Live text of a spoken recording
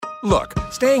Look,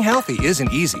 staying healthy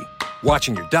isn't easy.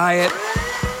 Watching your diet,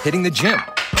 hitting the gym,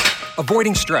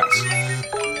 avoiding stress.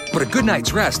 But a good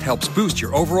night's rest helps boost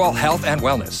your overall health and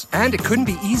wellness. And it couldn't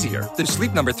be easier. The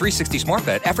Sleep Number 360 Smart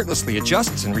Bed effortlessly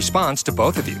adjusts in response to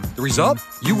both of you. The result?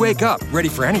 You wake up ready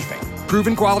for anything.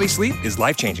 Proven quality sleep is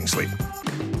life-changing sleep.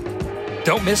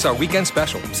 Don't miss our weekend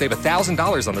special. Save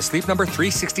 $1,000 on the Sleep Number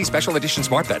 360 Special Edition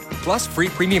Smart Bed. Plus free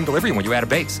premium delivery when you add a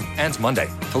base. Ends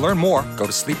Monday. To learn more, go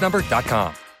to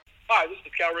sleepnumber.com. Hi, this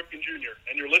is Cal Ripken Jr.,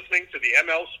 and you're listening to the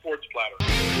ML Sports Platter.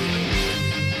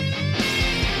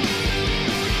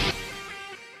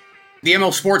 The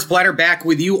ML Sports Platter back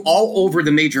with you all over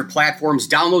the major platforms.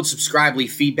 Download, subscribe,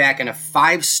 leave feedback, and a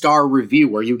 5-star review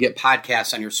where you get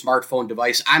podcasts on your smartphone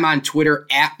device. I'm on Twitter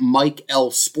at Mike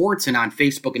L Sports and on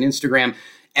Facebook and Instagram,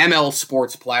 ML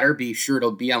Sports Platter. Be sure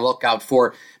to be on the lookout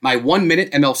for my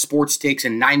 1-minute ML Sports Takes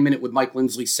and 9-minute with Mike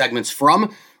Lindsley segments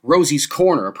from Rosie's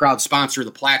Corner, a proud sponsor of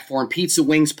the platform. Pizza,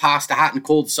 wings, pasta, hot and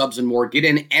cold subs, and more. Get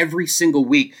in every single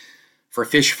week for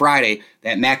Fish Friday.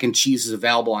 That mac and cheese is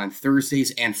available on Thursdays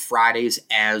and Fridays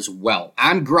as well.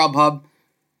 On Grubhub,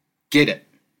 get it.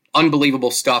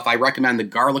 Unbelievable stuff. I recommend the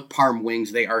garlic parm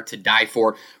wings. They are to die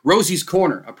for. Rosie's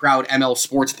Corner, a proud ML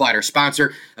Sports Platter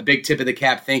sponsor. A big tip of the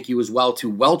cap thank you as well to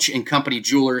Welch & Company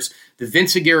Jewelers, the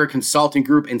Vince Aguirre Consulting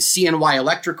Group, and CNY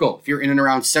Electrical. If you're in and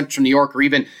around Central New York or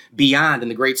even beyond in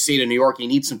the great state of New York, you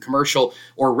need some commercial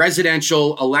or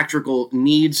residential electrical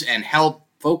needs and help,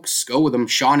 folks, go with them.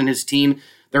 Sean and his team,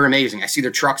 they're amazing. I see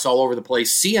their trucks all over the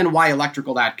place.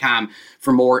 CNYelectrical.com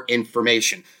for more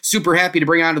information. Super happy to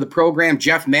bring onto the program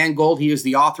Jeff Mangold. He is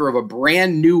the author of a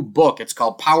brand new book. It's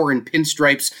called Power and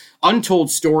Pinstripes, Untold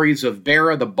Stories of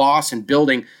Berra, the Boss, and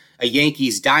Building a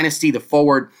Yankees Dynasty. The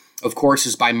foreword, of course,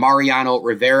 is by Mariano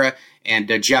Rivera,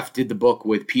 and Jeff did the book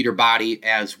with Peter Body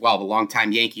as well, the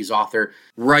longtime Yankees author,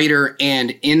 writer,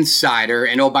 and insider.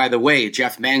 And oh, by the way,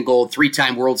 Jeff Mangold,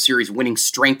 3-time World Series winning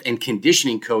strength and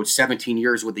conditioning coach, 17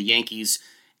 years with the Yankees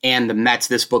and the Mets.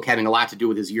 This book having a lot to do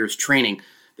with his years training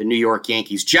the New York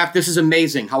Yankees. Jeff, this is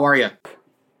amazing. How are you?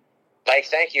 Mike,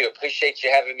 thank you. Appreciate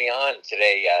you having me on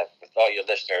today with all your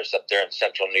listeners up there in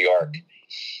Central New York.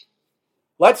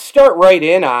 Let's start right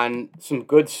in on some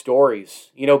good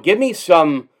stories. You know, give me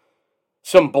some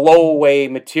blow-away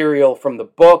material from the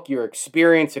book, your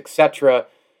experience, etc.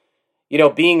 You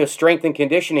know, being a strength and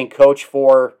conditioning coach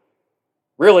for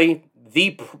really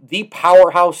the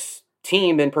powerhouse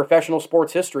team in professional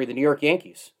sports history, the New York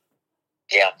Yankees.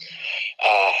 Yeah.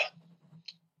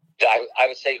 I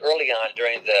would say early on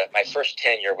during my first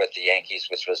tenure with the Yankees,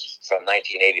 which was from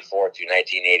 1984 to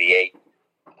 1988,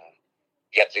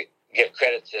 you have to give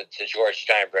credit to George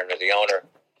Steinbrenner, the owner,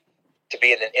 to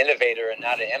be an innovator and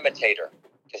not an imitator,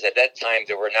 because at that time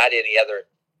there were not any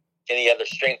other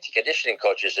strength and conditioning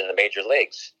coaches in the major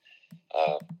leagues,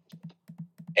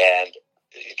 and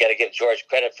you got to give George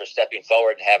credit for stepping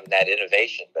forward and having that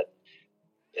innovation. But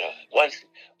you know,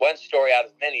 one story out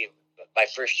of many. My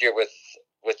first year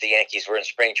with the Yankees, we're in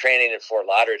spring training in Fort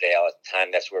Lauderdale at the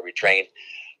time. That's where we trained.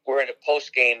 We're in a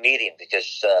post-game meeting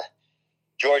because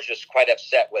George was quite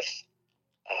upset with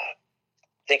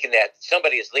thinking that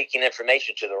somebody is leaking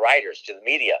information to the writers, to the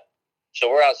media. So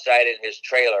we're outside in his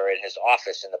trailer, in his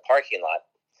office in the parking lot,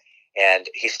 and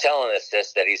he's telling us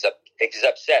that he's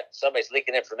upset. Somebody's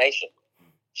leaking information.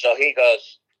 So he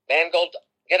goes, Mangold,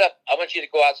 get up. I want you to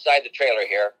go outside the trailer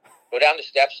here, go down the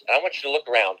steps, and I want you to look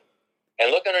around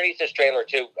and look underneath this trailer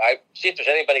too. See if there's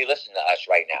anybody listening to us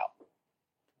right now.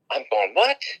 I'm going,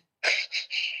 what?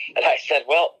 And I said,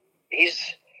 well,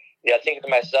 thinking to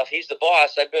myself, he's the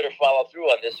boss. I better follow through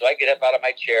on this. So I get up out of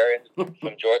my chair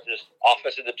from George's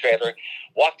office in the trailer,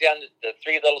 walk down the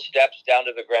 3 little steps down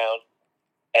to the ground,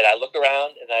 and I look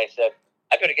around and I said,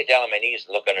 I better get down on my knees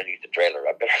and look underneath the trailer.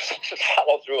 I better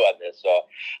follow through on this. So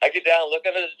I get down, look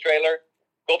under the trailer,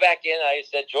 go back in. I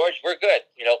said, George, we're good.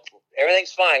 You know,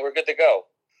 everything's fine. We're good to go.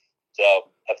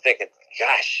 So I'm thinking,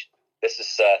 gosh, this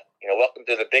is, welcome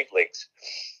to the big leagues.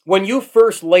 When you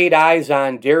first laid eyes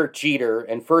on Derek Jeter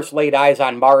and first laid eyes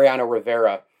on Mariano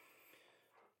Rivera,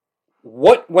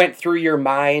 what went through your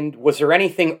mind? Was there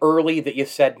anything early that you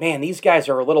said, man, these guys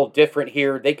are a little different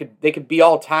here. They could be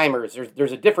all-timers.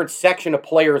 There's a different section of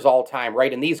players all time,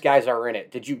 right? And these guys are in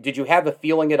it. Did you have a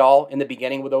feeling at all in the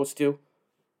beginning with those two?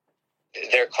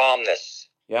 Their calmness.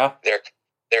 Yeah. Their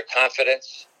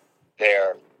confidence,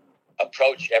 their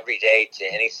approach every day to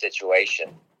any situation,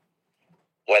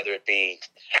 whether it be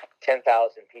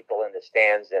 10,000 people in the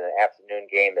stands in an afternoon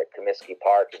game at Comiskey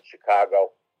Park in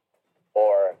Chicago,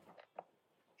 or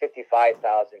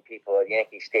 55,000 people at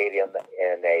Yankee Stadium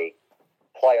in a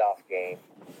playoff game.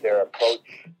 Their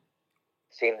approach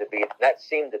seemed to be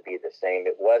the same.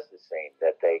 It was the same,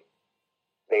 that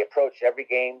they approach every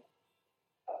game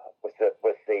with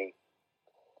the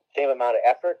same amount of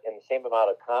effort and the same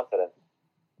amount of confidence,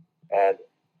 and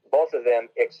both of them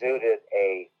exuded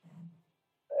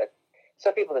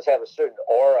some people just have a certain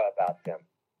aura about them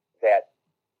that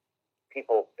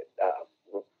people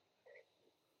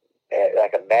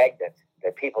like a magnet,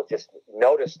 that people just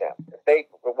notice them. If they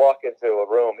walk into a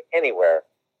room anywhere,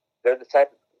 they're the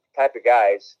type of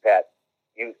guys that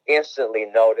you instantly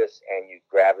notice and you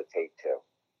gravitate to.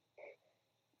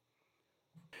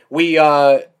 We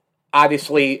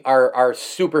obviously are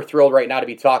super thrilled right now to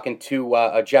be talking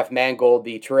to Jeff Mangold,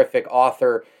 the terrific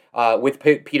author with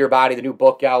Peter Body, the new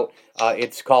book out.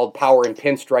 It's called Power and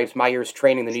Pinstripes, My Years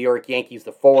Training the New York Yankees,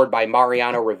 the forward by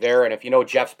Mariano Rivera. And if you know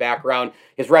Jeff's background,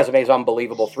 his resume is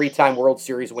unbelievable. 3-time World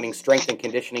Series winning strength and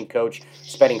conditioning coach,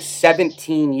 spending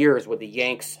 17 years with the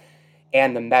Yanks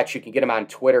and the Mets. You can get him on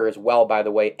Twitter as well, by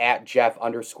the way, at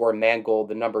Jeff_Mangold,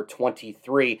 the number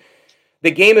 23.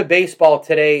 The game of baseball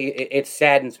today, it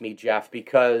saddens me, Jeff,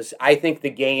 because I think the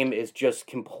game is just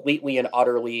completely and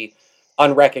utterly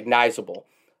unrecognizable.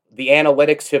 The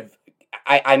analytics have,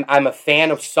 I'm a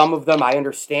fan of some of them. I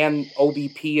understand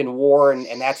OBP and WAR,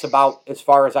 and that's about as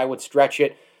far as I would stretch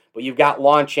it. But you've got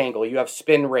launch angle, you have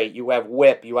spin rate, you have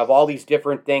whip, you have all these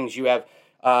different things. You have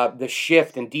the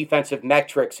shift and defensive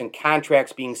metrics and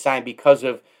contracts being signed because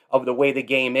of the way the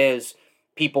game is.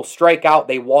 People strike out,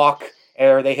 they walk,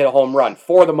 or they hit a home run,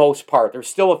 for the most part. There's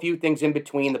still a few things in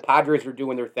between. The Padres are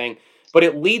doing their thing. But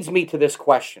it leads me to this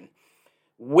question.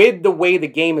 With the way the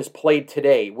game is played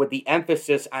today, with the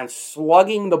emphasis on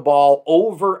slugging the ball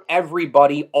over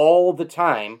everybody all the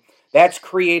time, that's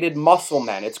created muscle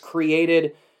men. It's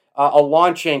created a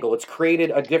launch angle. It's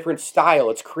created a different style.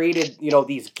 It's created,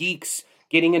 these geeks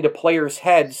getting into players'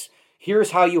 heads. Here's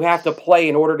how you have to play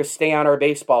in order to stay on our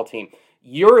baseball team.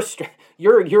 You're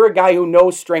a guy who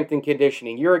knows strength and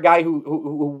conditioning. You're a guy who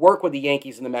worked with the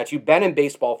Yankees and the Mets. You've been in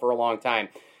baseball for a long time.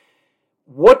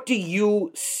 What do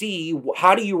you see?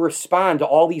 How do you respond to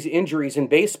all these injuries in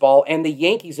baseball, and the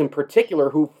Yankees in particular,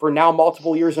 who for now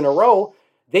multiple years in a row,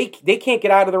 they can't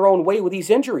get out of their own way with these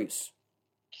injuries?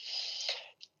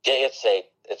 Yeah,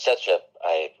 it's such a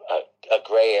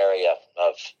gray area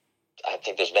of. I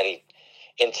think there's many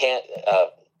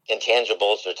intangibles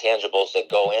or tangibles that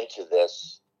go into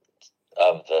this,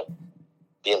 of the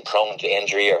being prone to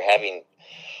injury or having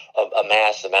a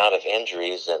mass amount of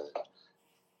injuries. And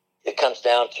it comes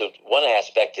down to one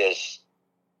aspect is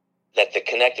that the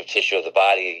connective tissue of the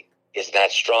body is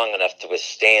not strong enough to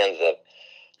withstand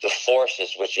the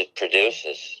forces which it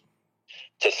produces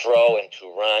to throw and to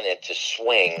run and to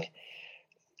swing.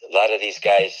 A lot of these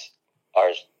guys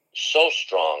are so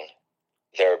strong,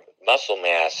 their muscle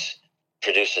mass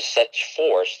produces such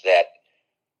force that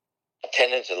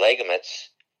tendons and ligaments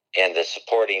and the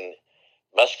supporting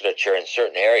musculature in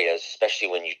certain areas, especially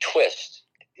when you twist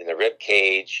in the rib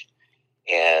cage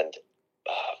and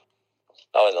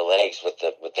in the legs with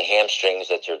the hamstrings,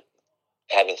 that you're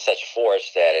having such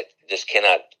force that it just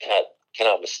cannot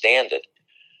withstand it.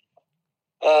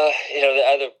 The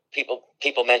other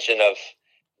people mention of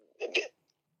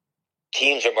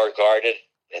teams are more guarded,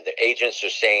 and the agents are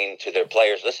saying to their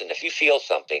players, listen, if you feel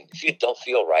something, if you don't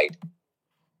feel right,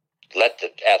 let the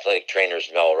athletic trainers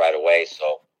know right away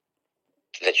so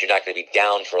that you're not going to be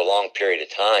down for a long period of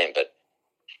time. But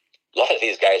a lot of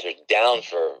these guys are down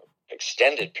for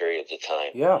extended periods of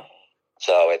time. Yeah.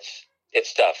 So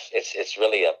it's tough. It's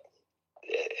really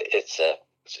it's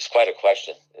quite a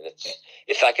question. And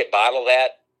if I could bottle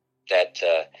that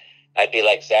I'd be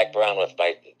like Zach Brown with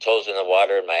my toes in the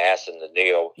water and my ass in the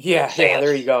neo. Yeah,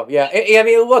 there you go. Yeah, I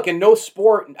mean, look, in no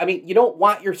sport, I mean, you don't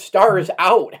want your stars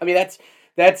out. I mean, that's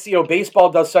baseball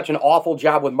does such an awful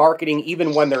job with marketing,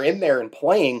 even when they're in there and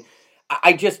playing.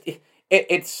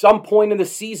 At some point in the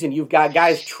season, you've got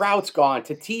guys, Trout's gone,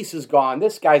 Tatis is gone,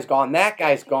 this guy's gone, that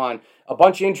guy's gone, a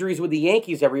bunch of injuries with the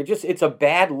Yankees every year. It's a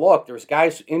bad look. There's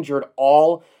guys injured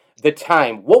all the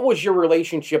time. What was your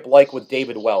relationship like with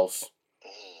David Wells?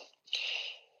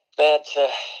 That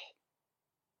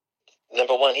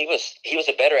number one, he was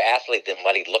a better athlete than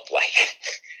what he looked like.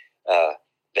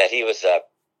 That he was a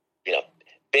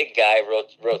big guy,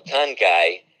 rotund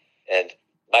guy, and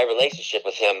my relationship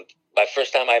with him, my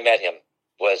first time I met him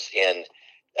was in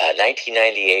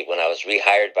 1998 when I was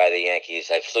rehired by the Yankees.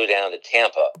 I flew down to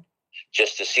Tampa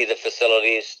just to see the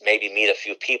facilities, maybe meet a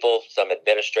few people, some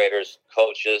administrators,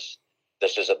 coaches.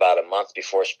 This was about a month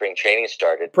before spring training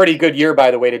started. Pretty good year,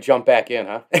 by the way, to jump back in,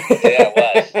 huh? Yeah, it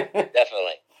was.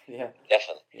 Definitely. Yeah.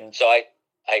 Definitely. Yeah. So I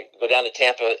go down to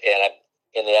Tampa, and I'm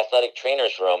in the athletic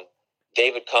trainer's room.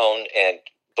 David Cone and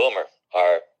Boomer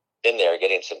are in there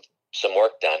getting some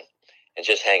work done and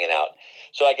just hanging out.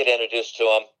 So I get introduced to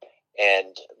him,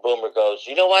 and Boomer goes,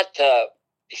 "You know what?"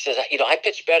 He says, "I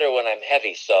pitch better when I'm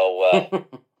heavy, so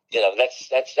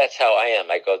that's how I am."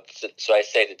 I go, so I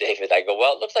say to David, I go,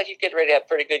 "Well, it looks like you're getting ready to have a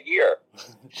pretty good year."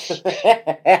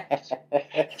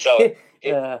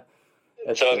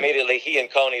 So immediately he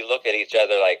and Coney look at each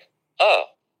other like, "Oh,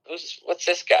 what's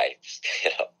this guy?"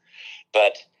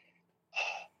 But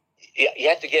you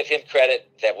have to give him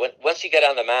credit that once he got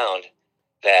on the mound,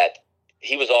 that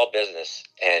he was all business,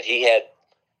 and he had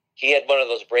one of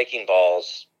those breaking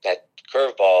balls, that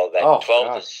curveball, that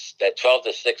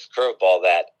 12-6 curveball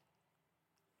that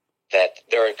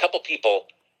there are a couple people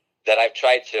that I've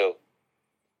tried to,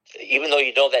 even though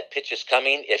you know that pitch is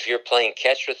coming, if you're playing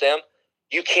catch with them,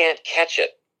 you can't catch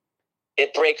it.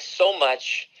 It breaks so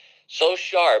much, so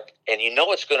sharp, and you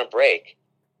know it's going to break,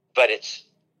 but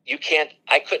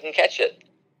I couldn't catch it.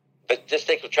 But just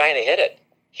think of trying to hit it.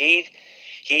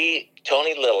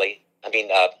 Tony Lilly,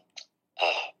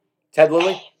 Ted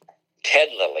Lilly? Ted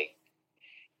Lilly,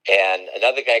 and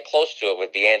another guy close to it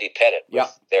would be Andy Pettit. Yeah.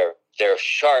 Their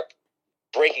sharp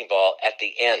breaking ball at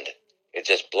the end. It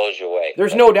just blows you away.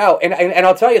 There's no doubt. And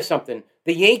I'll tell you something.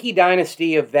 The Yankee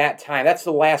dynasty of that time, that's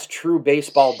the last true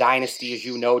baseball dynasty, as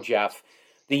you know, Jeff.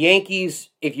 The Yankees,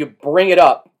 if you bring it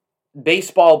up,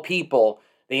 baseball people,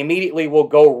 they immediately will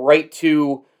go right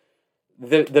to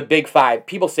the Big Five.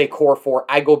 People say core four.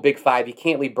 I go Big Five. You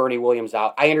can't leave Bernie Williams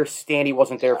out. I understand he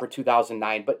wasn't there for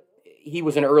 2009, but he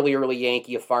was an early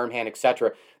Yankee, a farmhand,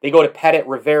 etc. They go to Pettit,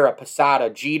 Rivera,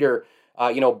 Posada, Jeter,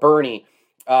 Bernie,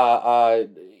 or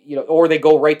they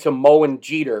go right to Mo and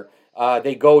Jeter.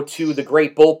 They go to the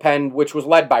great bullpen, which was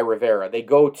led by Rivera. They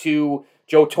go to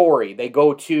Joe Torre. They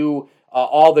go to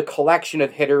all the collection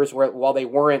of hitters while they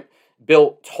weren't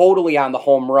built totally on the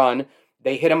home run.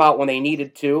 They hit them out when they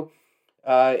needed to,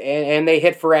 and they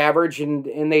hit for average,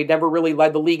 and they never really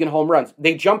led the league in home runs.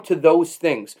 They jumped to those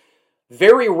things.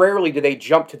 Very rarely do they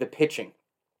jump to the pitching.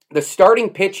 The starting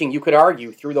pitching, you could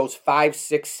argue, through those 5,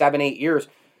 6, 7, 8 years,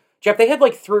 Jeff, they had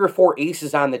like 3 or 4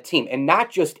 aces on the team, and not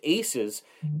just aces,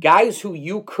 guys who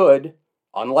you could,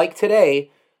 unlike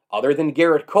today, other than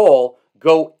Garrett Cole,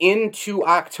 go into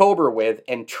October with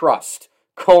and trust.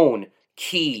 Cone,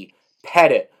 Key,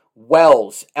 Pettit,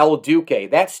 Wells, El Duque.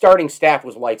 That starting staff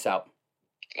was lights out.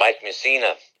 Mike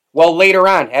Mussina. Well, later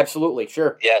on, absolutely,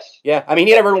 sure. Yes. Yeah, I mean,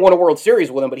 he never won a World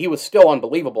Series with him, but he was still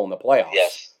unbelievable in the playoffs.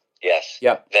 Yes.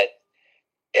 Yep.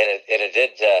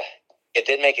 It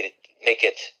did make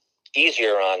it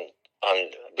easier on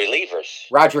relievers.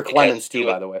 Roger Clemens too,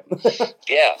 by the way.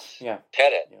 Yeah.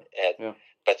 Pettit. Yeah.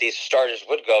 But these starters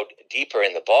would go deeper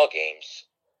in the ball games.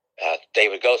 They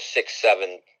would go 6,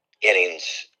 7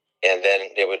 innings, and then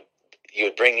you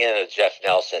would bring in a Jeff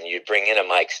Nelson, you'd bring in a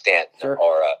Mike Stanton, sure.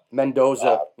 or a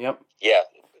Mendoza. Yep. Yeah,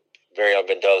 Mario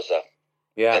Mendoza.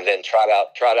 Yeah. And then trot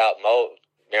out Mo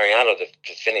Mariano to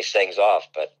finish things off.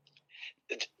 But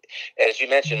as you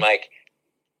mentioned, Mike,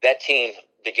 that team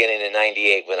beginning in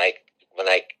 '98 when I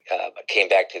came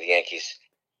back to the Yankees,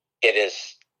 it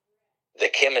is the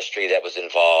chemistry that was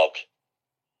involved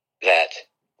that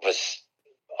was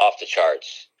off the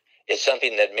charts. It's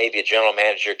something that maybe a general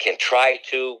manager can try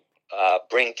to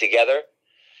bring together.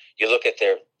 You look at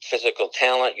their physical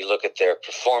talent, you look at their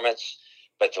performance,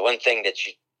 but the one thing that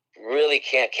you really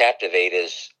can't captivate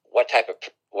is what type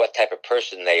of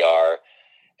person they are,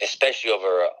 especially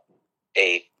over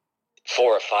a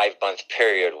 4 or 5 month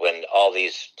period when all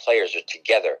these players are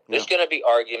together. Yeah. There's going to be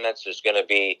arguments, there's going to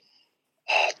be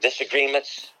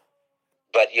disagreements,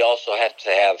 but you also have to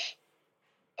have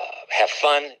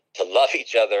fun, to love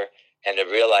each other, and to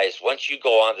realize once you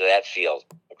go onto that field,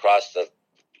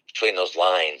 between those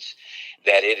lines,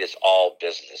 that it is all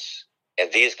business.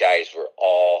 And these guys were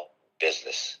all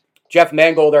business. Jeff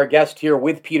Mangold, our guest here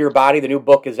with Peter Body. The new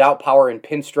book is out, Power and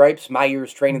Pinstripes, My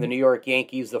Years Training the New York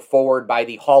Yankees, the foreword by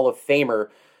the Hall of Famer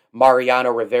Mariano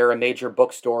Rivera, major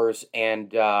bookstores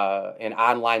and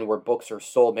online where books are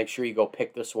sold. Make sure you go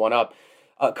pick this one up.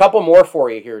 A couple more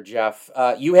for you here, Jeff.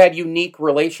 You had unique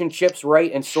relationships,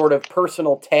 right, and sort of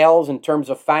personal tales in terms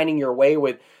of finding your way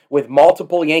with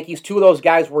multiple Yankees. 2 of those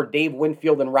guys were Dave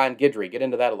Winfield and Ron Guidry. Get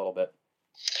into that a little bit.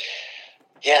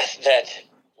 Yes, that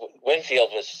Winfield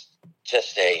was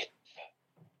just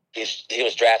he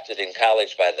was drafted in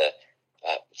college by the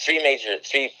three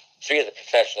of the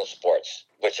professional sports,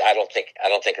 which I don't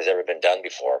think has ever been done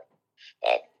before.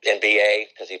 NBA,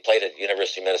 because he played at the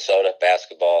University of Minnesota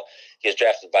basketball. He was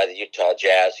drafted by the Utah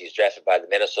Jazz. He was drafted by the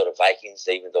Minnesota Vikings,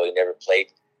 even though he never played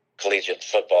collegiate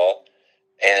football,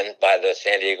 and by the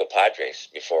San Diego Padres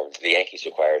before the Yankees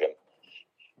acquired him.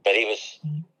 but he was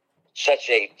such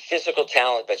a physical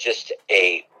talent, but just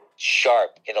a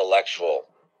sharp intellectual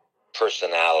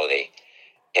personality.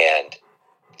 And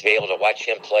to be able to watch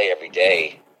him play every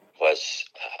day was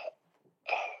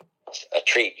a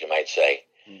treat, you might say.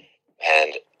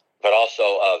 But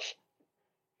also of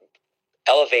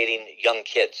elevating young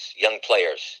kids, young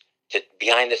players, to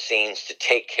behind the scenes to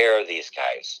take care of these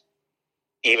guys,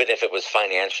 even if it was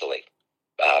financially.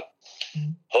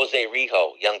 Jose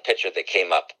Rijo, young pitcher that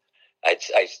came up.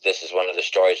 This is one of the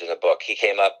stories in the book. He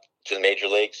came up to the major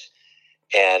leagues,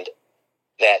 and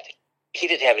that he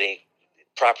didn't have any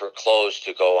proper clothes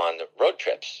to go on the road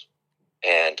trips.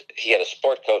 And he had a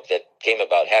sport coat that came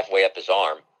about halfway up his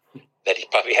arm that he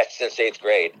probably had since 8th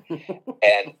grade.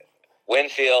 And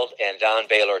Winfield and Don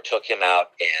Baylor took him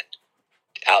out and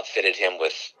outfitted him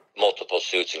with multiple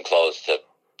suits and clothes to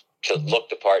look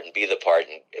the part and be the part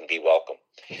and be welcome.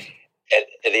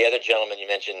 And the other gentleman you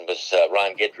mentioned was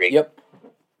Ron Guidry. Yep.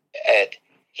 And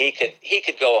he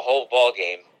could go a whole ball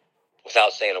game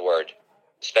without saying a word,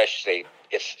 especially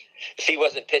if he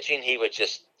wasn't pitching. He would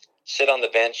just sit on the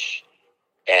bench,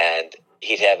 and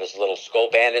he'd have his little Skull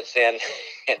Bandits in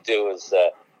and do his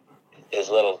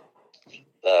little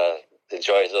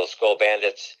enjoy his little Skull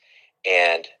Bandits,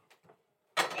 and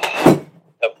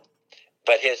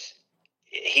but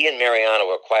he and Mariano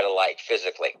were quite alike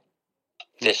physically.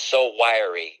 Just so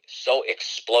wiry, so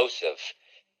explosive,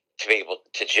 to be able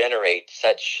to generate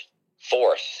such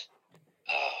force,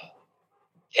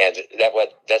 and that's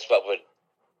what would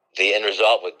the end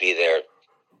result would be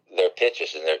their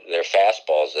pitches and their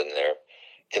fastballs and their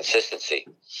consistency.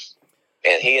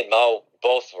 And he and Mo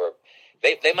both were.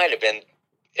 They might have been,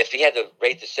 if he had to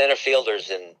rate the center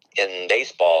fielders in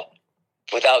baseball,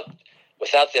 without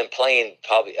them playing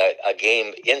probably a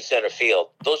game in center field,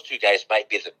 those two guys might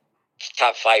be the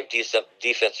top 5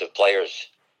 defensive players.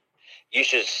 You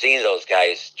should have seen those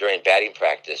guys during batting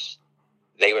practice.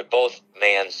 They would both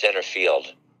man center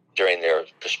field during their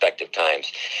respective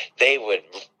times. They would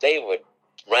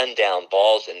run down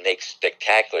balls and make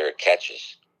spectacular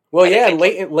catches. Well, yeah, and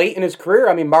late in his career,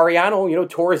 I mean, Mariano,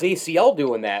 tore his ACL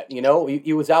doing that.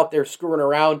 He was out there screwing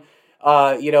around,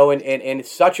 and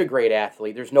such a great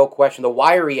athlete. There's no question. The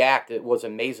wiry act was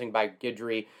amazing by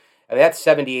Guidry. That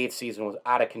 78 season was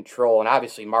out of control, and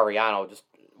obviously Mariano just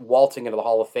waltzing into the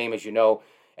Hall of Fame, as you know,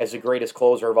 as the greatest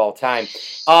closer of all time.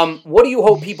 What do you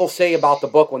hope people say about the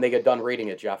book when they get done reading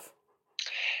it, Jeff?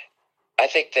 I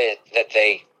think that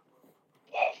they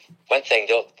one thing,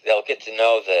 they'll get to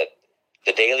know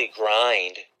the daily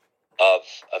grind of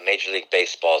a Major League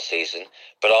Baseball season,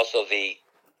 but also the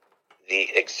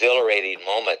exhilarating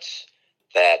moments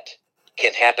that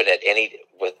can happen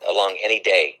along any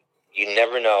day. You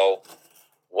never know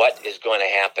what is going to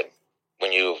happen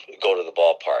when you go to the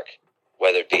ballpark,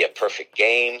 whether it be a perfect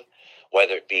game,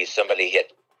 whether it be somebody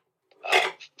hit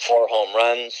 4 home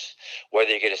runs,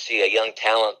 whether you're going to see a young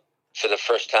talent for the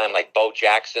first time like Bo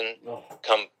Jackson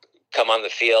come on the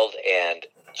field and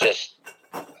just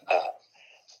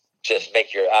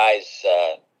make your eyes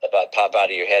about pop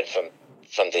out of your head from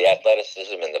the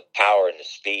athleticism and the power and the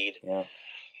speed. Yeah.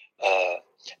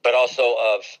 But also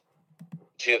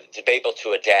to be able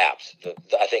to adapt.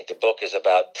 I think the book is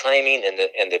about timing and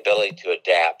the ability to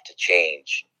adapt to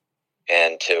change,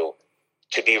 and to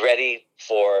be ready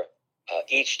for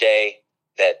each day.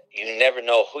 That you never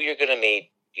know who you're going to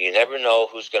meet. You never know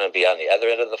who's going to be on the other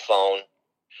end of the phone,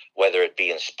 whether it be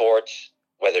in sports,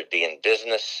 whether it be in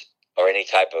business, or any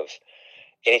type of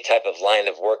line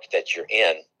of work that you're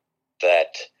in.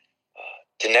 That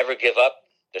to never give up.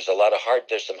 There's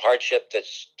some hardship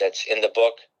that's in the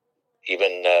book,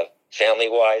 even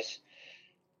family-wise,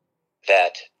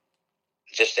 that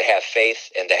just to have faith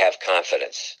and to have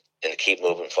confidence and to keep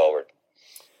moving forward.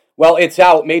 Well, it's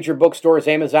out. Major bookstores,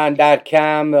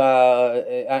 Amazon.com,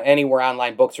 anywhere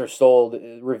online books are sold.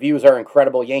 Reviews are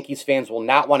incredible. Yankees fans will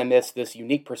not want to miss this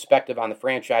unique perspective on the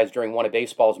franchise during one of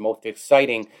baseball's most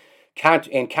exciting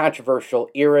and controversial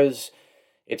eras.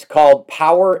 It's called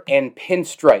Power and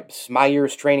Pinstripes, My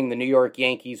Years Training the New York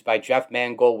Yankees by Jeff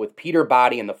Mangold, with Peter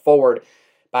Body in the forward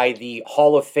by the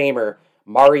Hall of Famer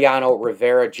Mariano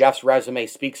Rivera. Jeff's resume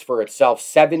speaks for itself.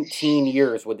 17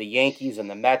 years with the Yankees and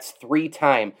the Mets,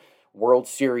 3-time World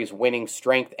Series winning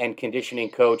strength and conditioning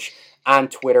coach. On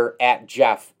Twitter at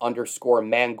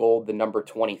Jeff_Mangold, the number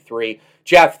 23.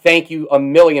 Jeff, thank you a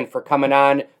million for coming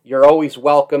on. You're always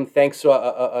welcome. Thanks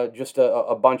just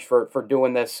a bunch for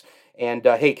doing this. And,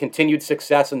 hey, continued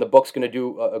success, and the book's going to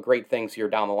do great things here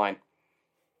down the line.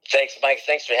 Thanks, Mike.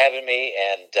 Thanks for having me,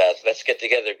 and let's get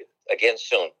together again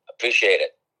soon. Appreciate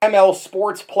it. ML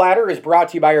Sports Platter is brought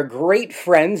to you by our great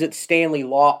friends at Stanley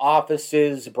Law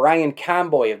Offices, Brian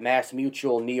Comboy of Mass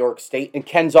Mutual, New York State, and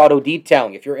Ken's Auto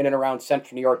Detailing. If you're in and around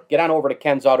Central New York, get on over to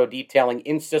Ken's Auto Detailing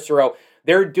in Cicero.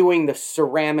 They're doing the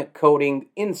ceramic coating,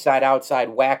 inside, outside,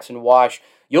 wax and wash.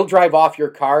 You'll drive off your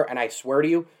car, and I swear to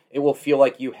you, it will feel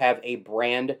like you have a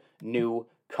brand new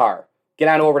car. Get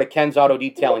on over to Ken's Auto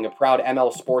Detailing, a proud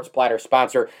ML Sports Platter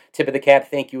sponsor. Tip of the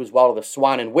cap, thank you as well to the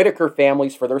Swan and Whitaker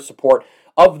families for their support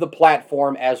of the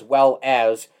platform, as well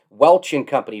as Welch &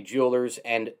 Company Jewelers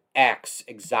and Axe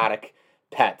Exotic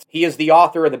Pets. He is the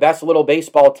author of The Best Little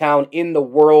Baseball Town in the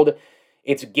World.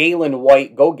 It's Galen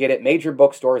White. Go get it. Major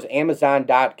bookstores,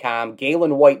 Amazon.com,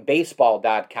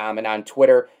 GalenWhiteBaseball.com, and on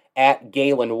Twitter at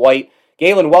Galen White.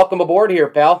 Galen, welcome aboard here,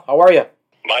 pal. How are you?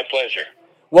 My pleasure.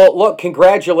 Well, look,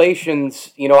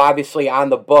 congratulations, obviously on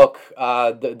the book,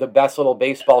 the Best Little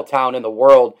Baseball Town in the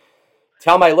World.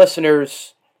 Tell my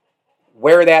listeners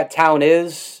where that town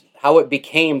is, how it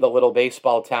became the little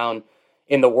baseball town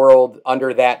in the world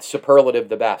under that superlative,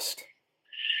 the best.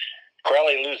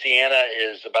 Crowley, Louisiana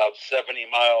is about 70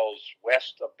 miles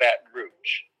west of Baton Rouge.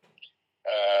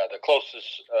 The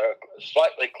closest,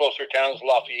 slightly closer town is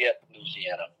Lafayette,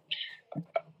 Louisiana.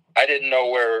 I didn't know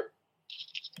where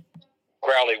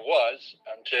Crowley was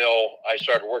until I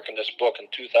started working this book in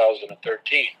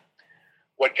 2013.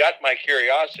 What got my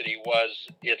curiosity was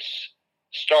its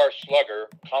star slugger,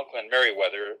 Conklin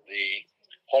Merriweather, the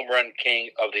home run king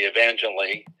of the Evangeline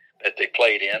League that they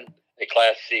played in, a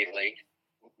Class C league,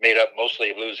 made up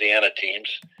mostly of Louisiana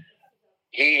teams.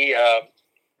 He,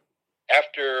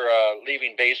 after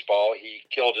leaving baseball, he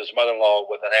killed his mother-in-law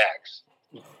with an axe.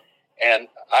 And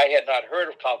I had not heard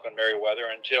of Conklin Merriweather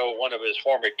until one of his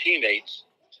former teammates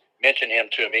mentioned him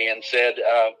to me and said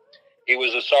he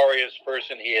was the sorriest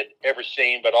person he had ever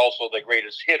seen, but also the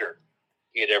greatest hitter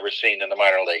he had ever seen in the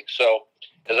minor league. So,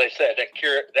 as I said,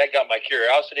 that got my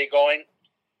curiosity going,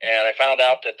 and I found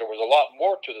out that there was a lot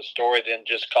more to the story than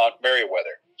just Conk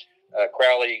Merriweather.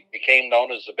 Crowley became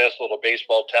known as the best little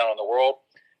baseball town in the world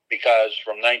because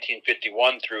from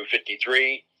 1951 through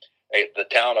 53, the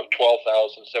town of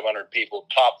 12,700 people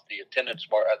topped the attendance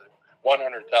mark,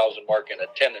 100,000 mark in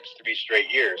attendance 3 straight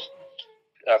years,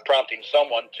 prompting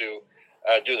someone to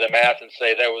do the math and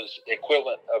say that was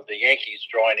equivalent of the Yankees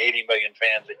drawing 80 million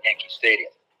fans at Yankee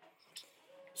Stadium.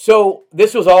 So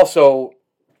this was also,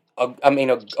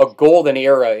 a golden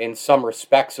era in some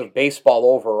respects of baseball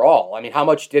overall. I mean, how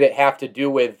much did it have to do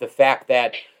with the fact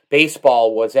that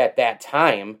baseball was at that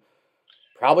time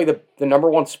probably the number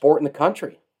one sport in the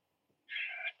country?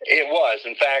 It was.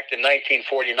 In fact, in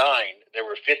 1949, there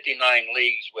were 59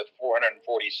 leagues with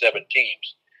 447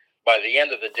 teams. By the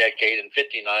end of the decade, in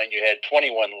 59, you had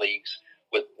 21 leagues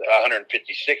with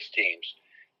 156 teams.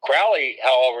 Crowley,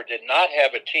 however, did not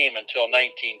have a team until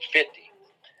 1950.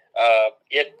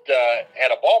 It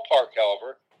had a ballpark,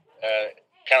 however,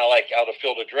 kind of like out of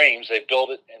Field of Dreams. They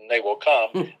built it and they will come.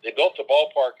 They built the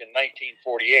ballpark in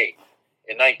 1948.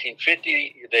 In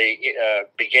 1950, they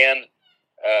began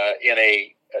in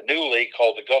a new league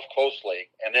called the Gulf Coast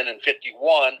League. And then in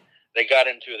 51, they got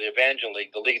into the Evangeline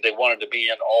League, the league they wanted to be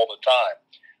in all the time.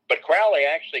 But Crowley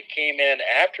actually came in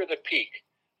after the peak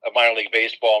of minor league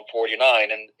baseball in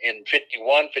 49. And in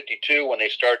 51, 52, when they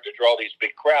started to draw these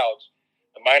big crowds,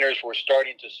 the minors were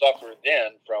starting to suffer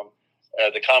then from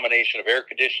the combination of air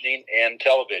conditioning and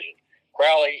television.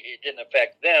 Crowley, it didn't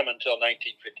affect them until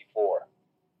 1954.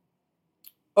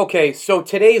 Okay, so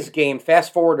today's game,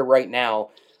 fast forward to right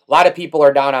now, a lot of people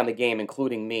are down on the game,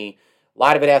 including me. A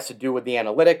lot of it has to do with the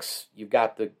analytics. You've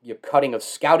got the cutting of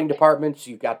scouting departments.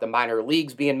 You've got the minor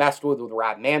leagues being messed with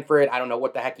Rob Manfred. I don't know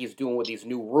what the heck he's doing with these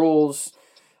new rules.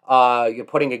 You're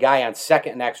putting a guy on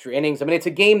second in extra innings. I mean, it's a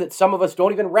game that some of us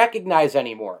don't even recognize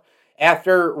anymore.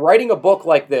 After writing a book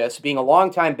like this, being a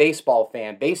longtime baseball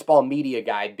fan, baseball media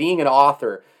guy, being an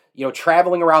author,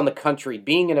 traveling around the country,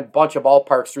 being in a bunch of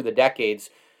ballparks through the decades,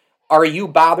 are you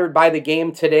bothered by the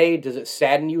game today? Does it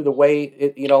sadden you the way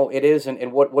it is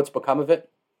and what's become of it?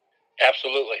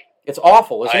 Absolutely. It's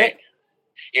awful, isn't it?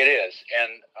 It is.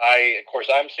 And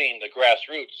I'm seeing the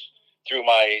grassroots through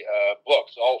my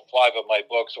books. All 5 of my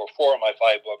books, or 4 of my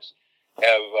 5 books,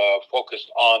 have focused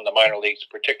on the minor leagues,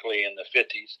 particularly in the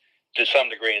 50s, to some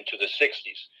degree into the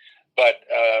 60s. But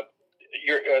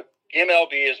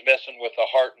MLB is messing with the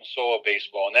heart and soul of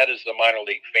baseball, and that is the minor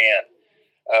league fan.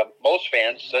 Most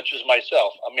fans, such as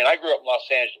myself, I grew up in Los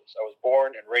Angeles. I was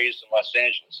born and raised in Los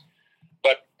Angeles.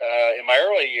 But in my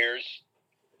early years,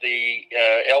 the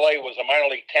L.A. was a minor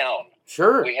league town.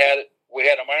 Sure. We had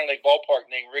a minor league ballpark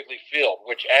named Wrigley Field,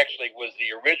 which actually was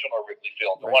the original Wrigley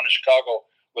Field. The one in Chicago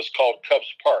was called Cubs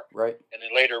Park, right? And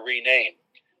then later renamed.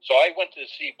 So I went to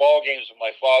see ball games with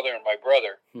my father and my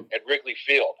brother at Wrigley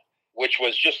Field, which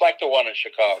was just like the one in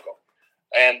Chicago.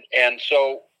 And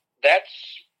so that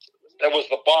was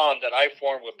the bond that I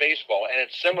formed with baseball, and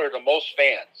it's similar to most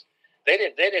fans. They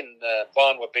didn't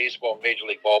bond with baseball in major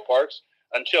league ballparks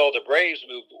until the Braves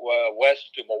moved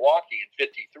west to Milwaukee in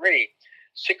 '53.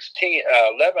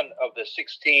 11 of the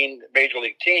 16 major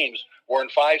league teams were in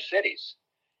 5 cities.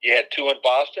 You had 2 in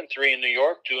Boston, 3 in New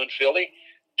York, 2 in Philly,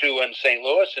 2 in St.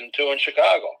 Louis, and 2 in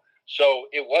Chicago. So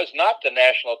it was not the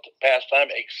national pastime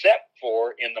except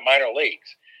for in the minor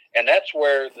leagues. And that's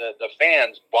where the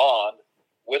fans bond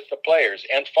with the players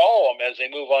and follow them as they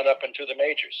move on up into the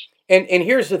majors. And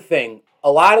here's the thing.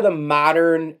 A lot of the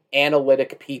modern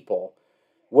analytic people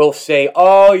will say,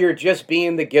 oh, you're just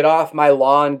being the get off my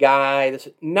lawn guy.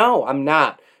 No, I'm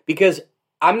not. Because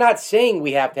I'm not saying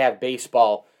we have to have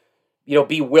baseball,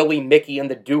 be Willie, Mickey, and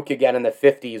the Duke again in the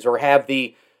 50s, or have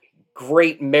the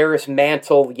great Maris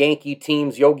Mantle Yankee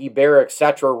teams, Yogi Berra,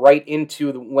 etc., right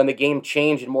into when the game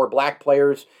changed and more black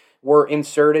players were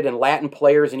inserted and Latin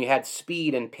players, and you had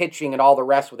speed and pitching and all the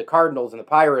rest with the Cardinals and the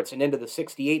Pirates, and into the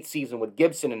 '68 season with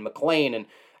Gibson and McLean. And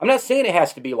I'm not saying it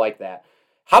has to be like that.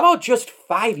 How about just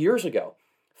 5 years ago,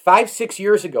 5, 6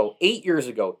 years ago, 8 years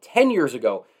ago, 10 years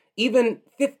ago, even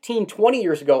 15, 20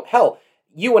 years ago? Hell,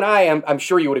 you and I, I'm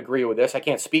sure you would agree with this. I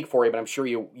can't speak for you, but I'm sure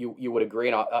you would agree,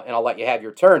 and I'll let you have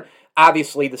your turn.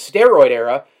 Obviously, the steroid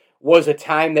era was a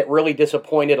time that really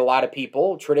disappointed a lot of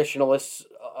people, traditionalists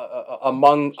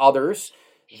among others,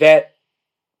 that,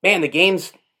 man, the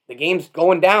game's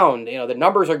going down. The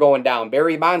numbers are going down.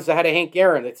 Barry Bonds ahead of Hank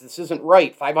Aaron. This isn't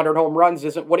right. 500 home runs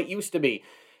isn't what it used to be.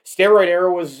 Steroid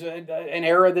era was an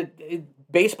era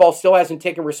that baseball still hasn't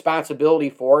taken responsibility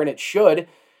for, and it should.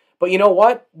 But you know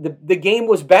what? The game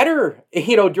was better,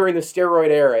 during the steroid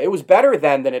era. It was better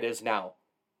then than it is now,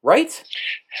 right?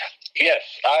 Yes,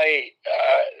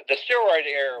 the steroid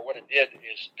era, what it did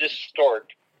is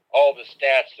distort all the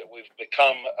stats that we've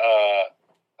become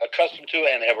accustomed to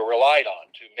and have relied on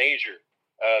to measure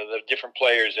the different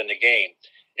players in the game.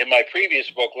 In my previous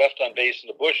book, Left on Base in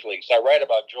the Bush Leagues, I write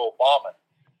about Joe Bauman,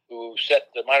 who set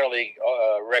the minor league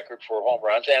record for home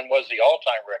runs and was the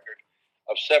all-time record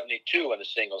of 72 in a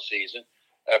single season,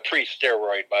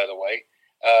 pre-steroid, by the way.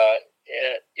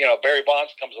 Barry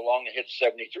Bonds comes along and hits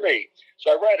 73.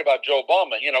 So I write about Joe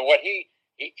Bauman. What he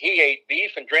ate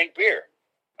beef and drank beer.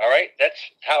 All right,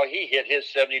 that's how he hit his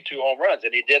 72 home runs,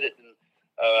 and he did it in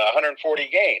 140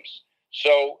 games.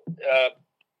 So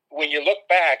when you look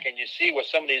back and you see what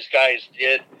some of these guys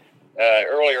did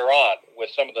earlier on with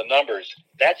some of the numbers,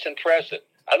 that's impressive.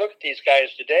 I look at these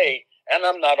guys today, and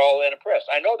I'm not all that impressed.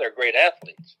 I know they're great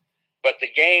athletes, but the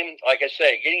game, like I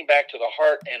say, getting back to the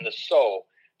heart and the soul,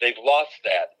 they've lost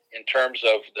that in terms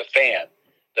of the fan.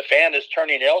 The fan is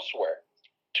turning elsewhere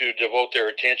to devote their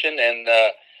attention. And,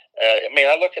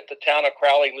 I look at the town of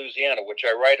Crowley, Louisiana, which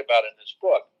I write about in this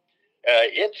book.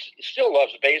 It still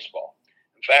loves baseball.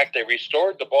 In fact, they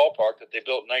restored the ballpark that they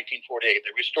built in 1948.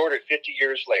 They restored it 50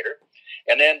 years later.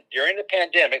 And then during the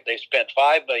pandemic, they spent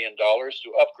 $5 million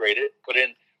to upgrade it, put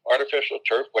in artificial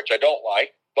turf, which I don't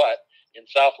like, but in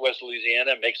southwest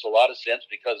Louisiana, it makes a lot of sense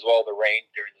because of all the rain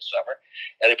during the summer.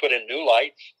 And they put in new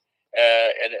lights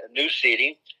and new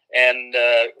seating. And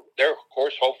they're, of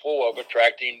course, hopeful of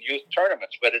attracting youth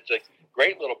tournaments. But it's a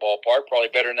great little ballpark, probably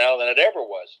better now than it ever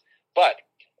was. But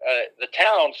the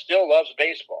town still loves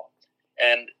baseball.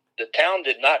 And the town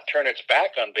did not turn its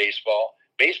back on baseball.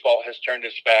 Baseball has turned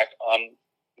its back on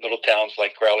little towns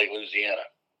like Crowley, Louisiana.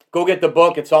 Go get the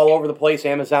book. It's all over the place.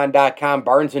 Amazon.com,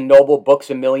 Barnes & Noble, Books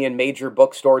A Million, major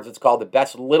bookstores. It's called The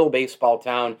Best Little Baseball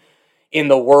Town in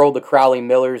the World, the Crowley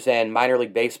Millers and minor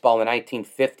league baseball in the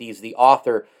 1950s. The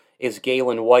author is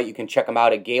Galen White. You can check him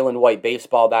out at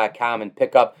GalenWhiteBaseball.com and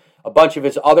pick up a bunch of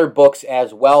his other books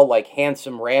as well, like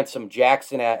Handsome Ransom,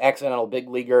 Jackson, Accidental Big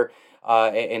Leaguer,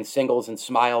 and Singles and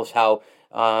Smiles, how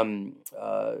Artie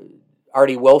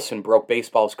Wilson broke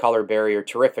baseball's color barrier.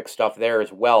 Terrific stuff there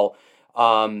as well.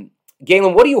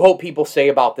 Galen, what do you hope people say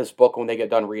about this book when they get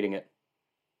done reading it?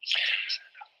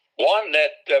 One,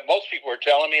 that most people are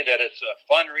telling me that it's a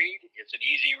fun read. It's an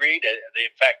easy read.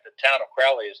 In fact, the town of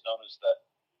Crowley is known as the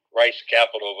rice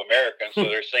capital of America, so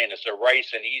they're saying it's a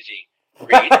rice and easy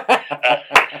read.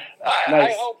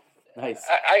 Nice.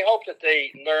 I hope that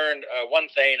they learn one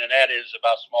thing, and that is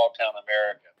about small town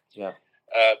America. Yeah.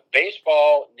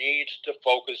 Baseball needs to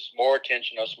focus more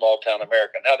attention on small town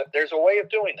America. Now, there's a way of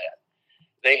doing that.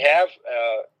 They have,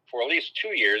 for at least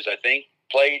 2 years, I think,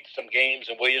 played some games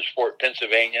in Williamsport,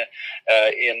 Pennsylvania,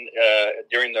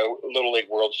 during the Little League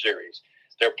World Series.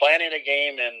 They're planning a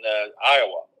game in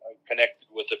Iowa, connected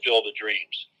with the Field of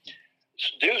Dreams.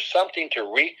 do something to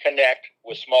reconnect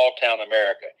with small town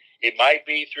America. It might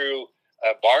be through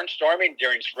barnstorming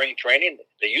during spring training.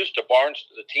 The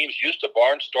teams used to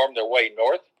barnstorm their way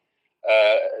north,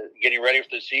 getting ready for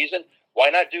the season. Why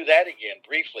not do that again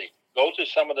briefly? Go to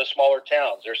some of the smaller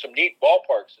towns. There's some neat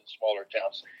ballparks in smaller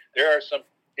towns. There are some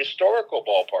historical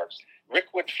ballparks.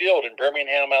 Rickwood Field in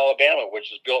Birmingham, Alabama,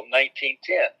 which was built in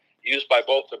 1910, used by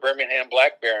both the Birmingham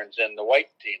Black Barons and the white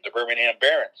team, the Birmingham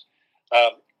Barons.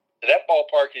 That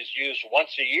ballpark is used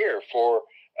once a year for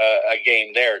a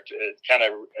game there to kind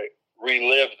of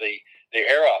relive the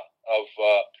era of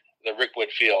the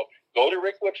Rickwood Field. Go to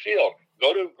Rickwood Field.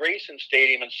 Go to Grayson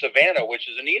Stadium in Savannah, which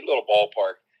is a neat little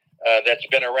ballpark that's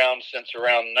been around since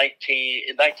around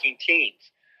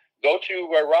 19-teens. Go to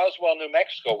Roswell, New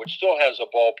Mexico, which still has a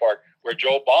ballpark where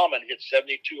Joe Bauman hit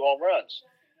 72 home runs.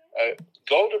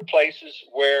 Go to places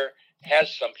where it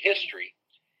has some history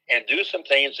and do some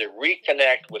things that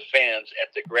reconnect with fans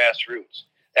at the grassroots.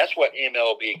 That's what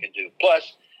MLB can do.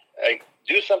 Plus,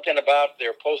 do something about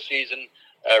their postseason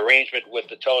arrangement with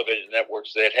the television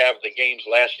networks that have the games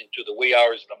lasting to the wee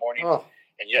hours in the morning,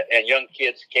 and young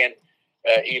kids can't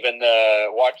even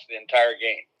watch the entire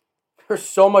game. There's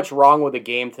so much wrong with the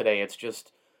game today.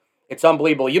 It's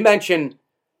unbelievable. You mentioned,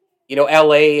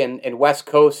 L.A. and West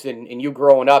Coast and you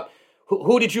growing up.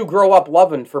 Who did you grow up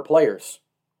loving for players?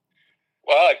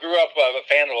 Well, I grew up a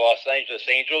fan of the Los Angeles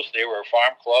Angels. They were a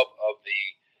farm club of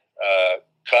the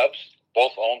Cubs,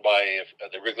 both owned by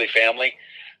the Wrigley family.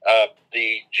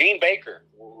 The Gene Baker,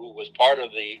 who was part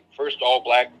of the first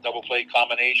all-black double-play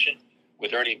combination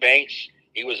with Ernie Banks,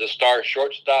 he was a star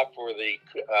shortstop for the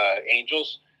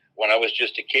Angels when I was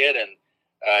just a kid, and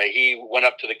he went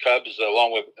up to the Cubs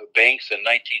along with Banks in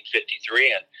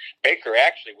 1953, and Baker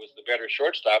actually was the better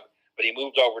shortstop, but he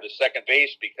moved over to second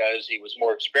base because he was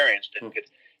more experienced and could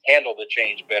handle the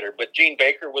change better. But Gene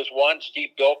Baker was one. Steve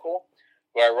Bilko,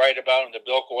 who I write about in the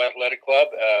Bilko Athletic Club.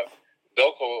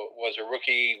 Bilko was a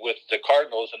rookie with the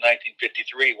Cardinals in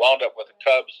 1953, wound up with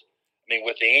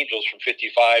the Angels from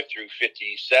 55 through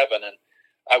 57, and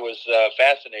I was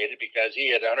fascinated because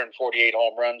he had 148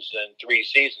 home runs in 3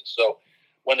 seasons. So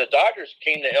when the Dodgers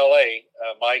came to L.A.,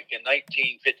 Mike, in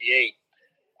 1958,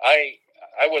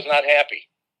 I was not happy.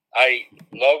 I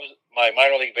loved my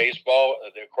minor league baseball.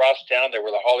 Across town, there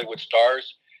were the Hollywood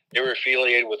Stars. They were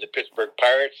affiliated with the Pittsburgh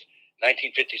Pirates.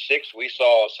 1956, we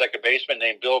saw a second baseman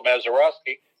named Bill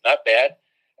Mazeroski. Not bad.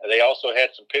 They also had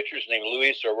some pitchers named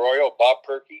Luis Arroyo, Bob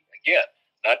Perky. Again,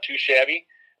 not too shabby.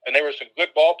 And there were some good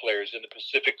ball players in the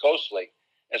Pacific Coast League.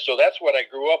 And so that's what I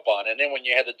grew up on. And then when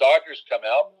you had the Dodgers come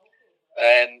out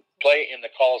and play in the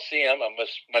Coliseum, a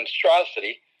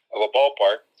monstrosity of a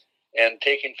ballpark, and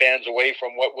taking fans away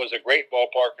from what was a great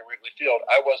ballpark in Wrigley Field,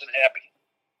 I wasn't happy.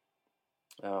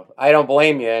 Oh, I don't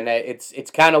blame you, and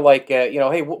it's kind of like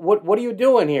hey, what are you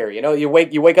doing here? You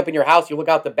wake up in your house, you look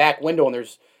out the back window, and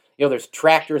there's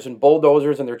tractors and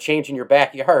bulldozers, and they're changing your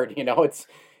backyard.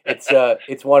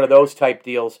 It's one of those type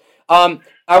deals. I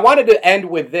wanted to end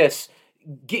with this.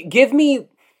 Give me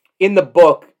in the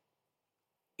book.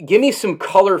 Give me some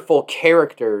colorful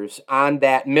characters on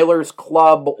that Miller's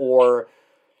Club or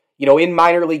in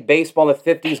minor league baseball in the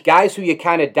 50s, guys who you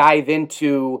kind of dive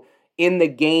into in the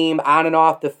game, on and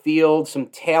off the field, some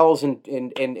tales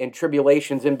and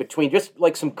tribulations in between, just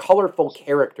like some colorful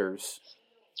characters.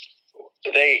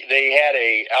 They had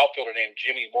a outfielder named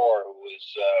Jimmy Moore, who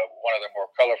was one of the more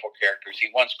colorful characters. He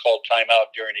once called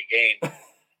timeout during a game,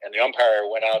 and the umpire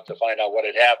went out to find out what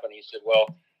had happened. He said, well,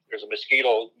 there's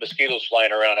mosquitoes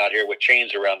flying around out here with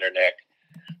chains around their neck.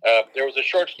 There was a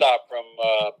shortstop from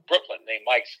Brooklyn named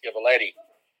Mike Scivoletti.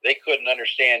 They couldn't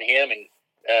understand him, and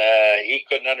he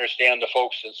couldn't understand the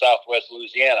folks in Southwest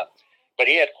Louisiana. But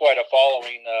he had quite a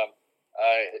following.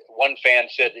 One fan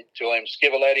said to him,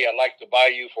 Scivoletti, I'd like to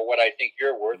buy you for what I think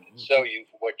you're worth and sell you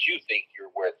for what you think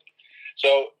you're worth.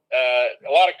 So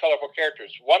a lot of colorful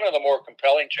characters. One of the more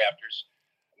compelling chapters,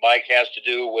 Mike, has to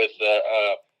do with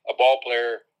a ball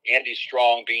player, Andy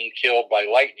Strong, being killed by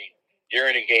lightning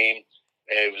during a game.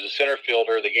 It was a center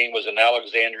fielder. The game was in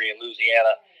Alexandria,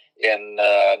 Louisiana, in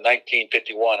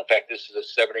 1951. In fact, this is a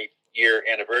 70-year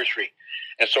anniversary.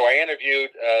 And so I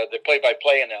interviewed the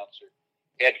play-by-play announcer,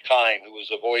 Ed Kime, who was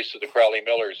the voice of the Crowley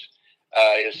Millers.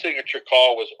 His signature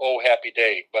call was "Oh, Happy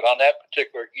Day." But on that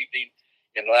particular evening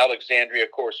in Alexandria,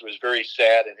 of course, it was very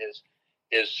sad. And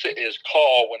his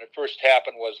call when it first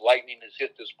happened was "Lightning has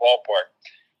hit this ballpark."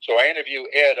 So I interviewed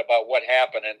Ed about what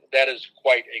happened, and that is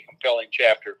quite a compelling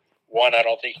chapter. One I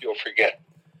don't think you'll forget.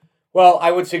 Well,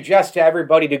 I would suggest to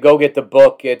everybody to go get the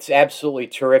book. It's absolutely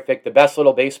terrific. The best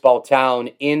little baseball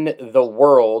town in the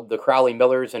world, the Crowley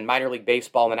Millers and minor league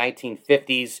baseball in the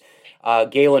 1950s.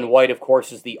 Galen White, of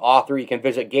course, is the author. You can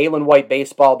visit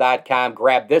GalenWhiteBaseball.com,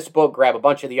 grab this book, grab a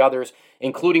bunch of the others,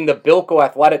 including the Bilko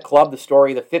Athletic Club, the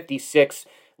story of the 56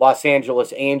 Los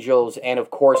Angeles Angels, and, of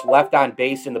course, Left on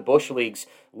Base in the Bush Leagues,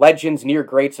 Legends, Near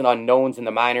Greats, and Unknowns in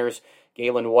the Minors.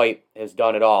 Galen White has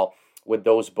done it all with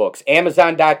those books.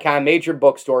 Amazon.com, major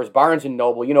bookstores, Barnes &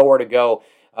 Noble, you know where to go.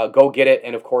 Go get it,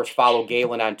 and, of course, follow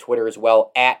Galen on Twitter as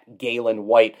well, at Galen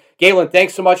White. Galen,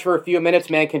 thanks so much for a few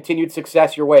minutes, man. Continued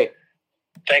success your way.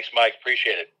 Thanks, Mike.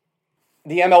 Appreciate it.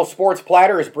 The ML Sports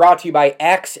Platter is brought to you by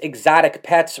X Exotic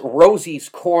Pets, Rosie's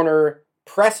Corner,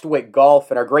 Prestwick Golf,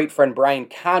 and our great friend Brian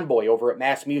Conboy over at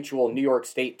Mass Mutual New York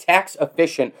State.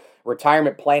 Tax-efficient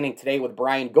retirement planning today with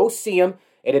Brian. Go see him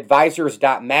at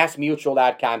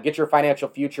advisors.massmutual.com. Get your financial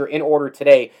future in order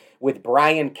today with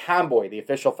Brian Conboy, the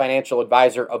official financial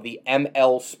advisor of the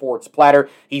ML Sports Platter.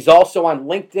 He's also on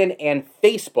LinkedIn and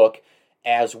Facebook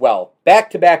as well.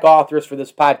 Back-to-back authors for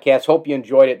this podcast. Hope you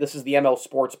enjoyed it. This is the ML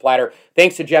Sports Platter.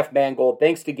 Thanks to Jeff Mangold.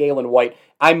 Thanks to Galen White.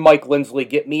 I'm Mike Lindsley.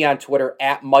 Get me on Twitter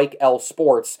at Mike L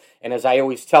Sports. And as I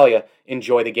always tell you,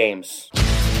 enjoy the games.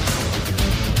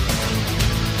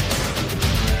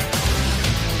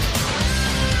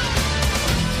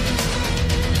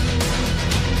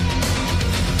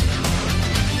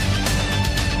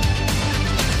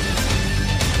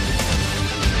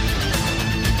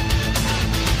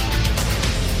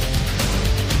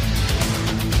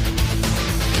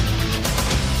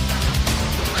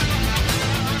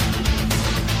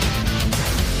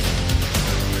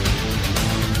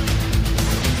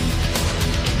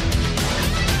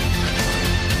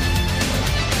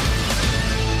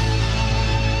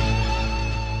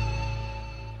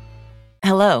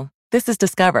 Hello, this is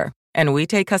Discover, and we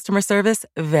take customer service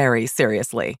very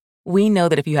seriously. We know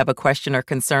that if you have a question or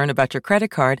concern about your credit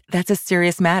card, that's a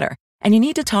serious matter, and you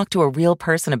need to talk to a real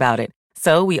person about it.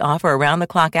 So we offer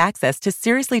around-the-clock access to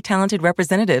seriously talented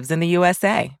representatives in the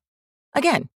USA.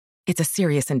 Again, it's a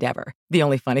serious endeavor. The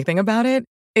only funny thing about it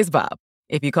is Bob.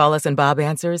 If you call us and Bob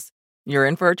answers, you're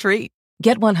in for a treat.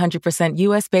 Get 100%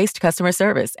 US-based customer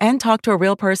service and talk to a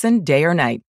real person day or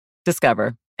night.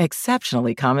 Discover.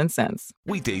 Exceptionally common sense.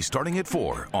 Weekdays starting at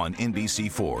 4 on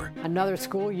NBC4. Another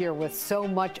school year with so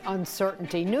much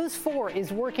uncertainty. News 4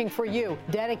 is working for you,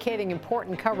 dedicating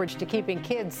important coverage to keeping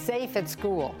kids safe at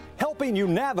school. Helping you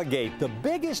navigate the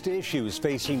biggest issues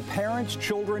facing parents,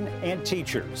 children, and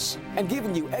teachers. And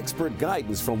giving you expert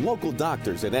guidance from local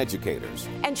doctors and educators.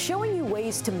 And showing you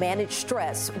ways to manage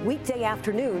stress weekday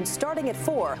afternoons starting at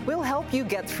 4. We'll help you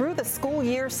get through the school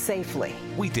year safely.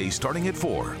 Weekdays starting at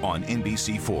 4 on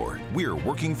NBC4. We're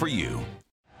working for you.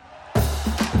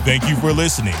 Thank you for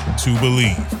listening to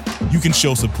Believe. You can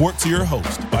show support to your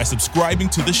host by subscribing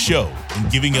to the show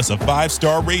and giving us a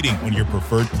 5-star rating on your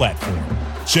preferred platform.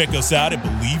 Check us out at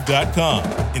Believe.com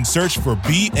and search for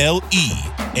BLEAV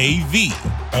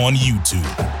on YouTube.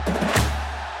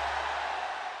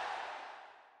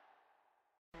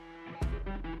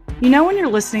 You know when you're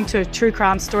listening to a true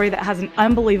crime story that has an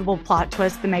unbelievable plot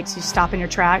twist that makes you stop in your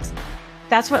tracks?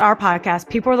 That's what our podcast,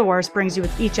 People Are the Worst, brings you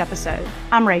with each episode.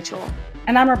 I'm Rachel.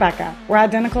 And I'm Rebecca. We're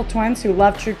identical twins who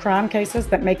love true crime cases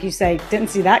that make you say, didn't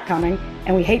see that coming,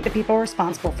 and we hate the people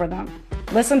responsible for them.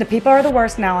 Listen to People Are the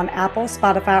Worst now on Apple,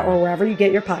 Spotify, or wherever you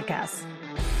get your podcasts.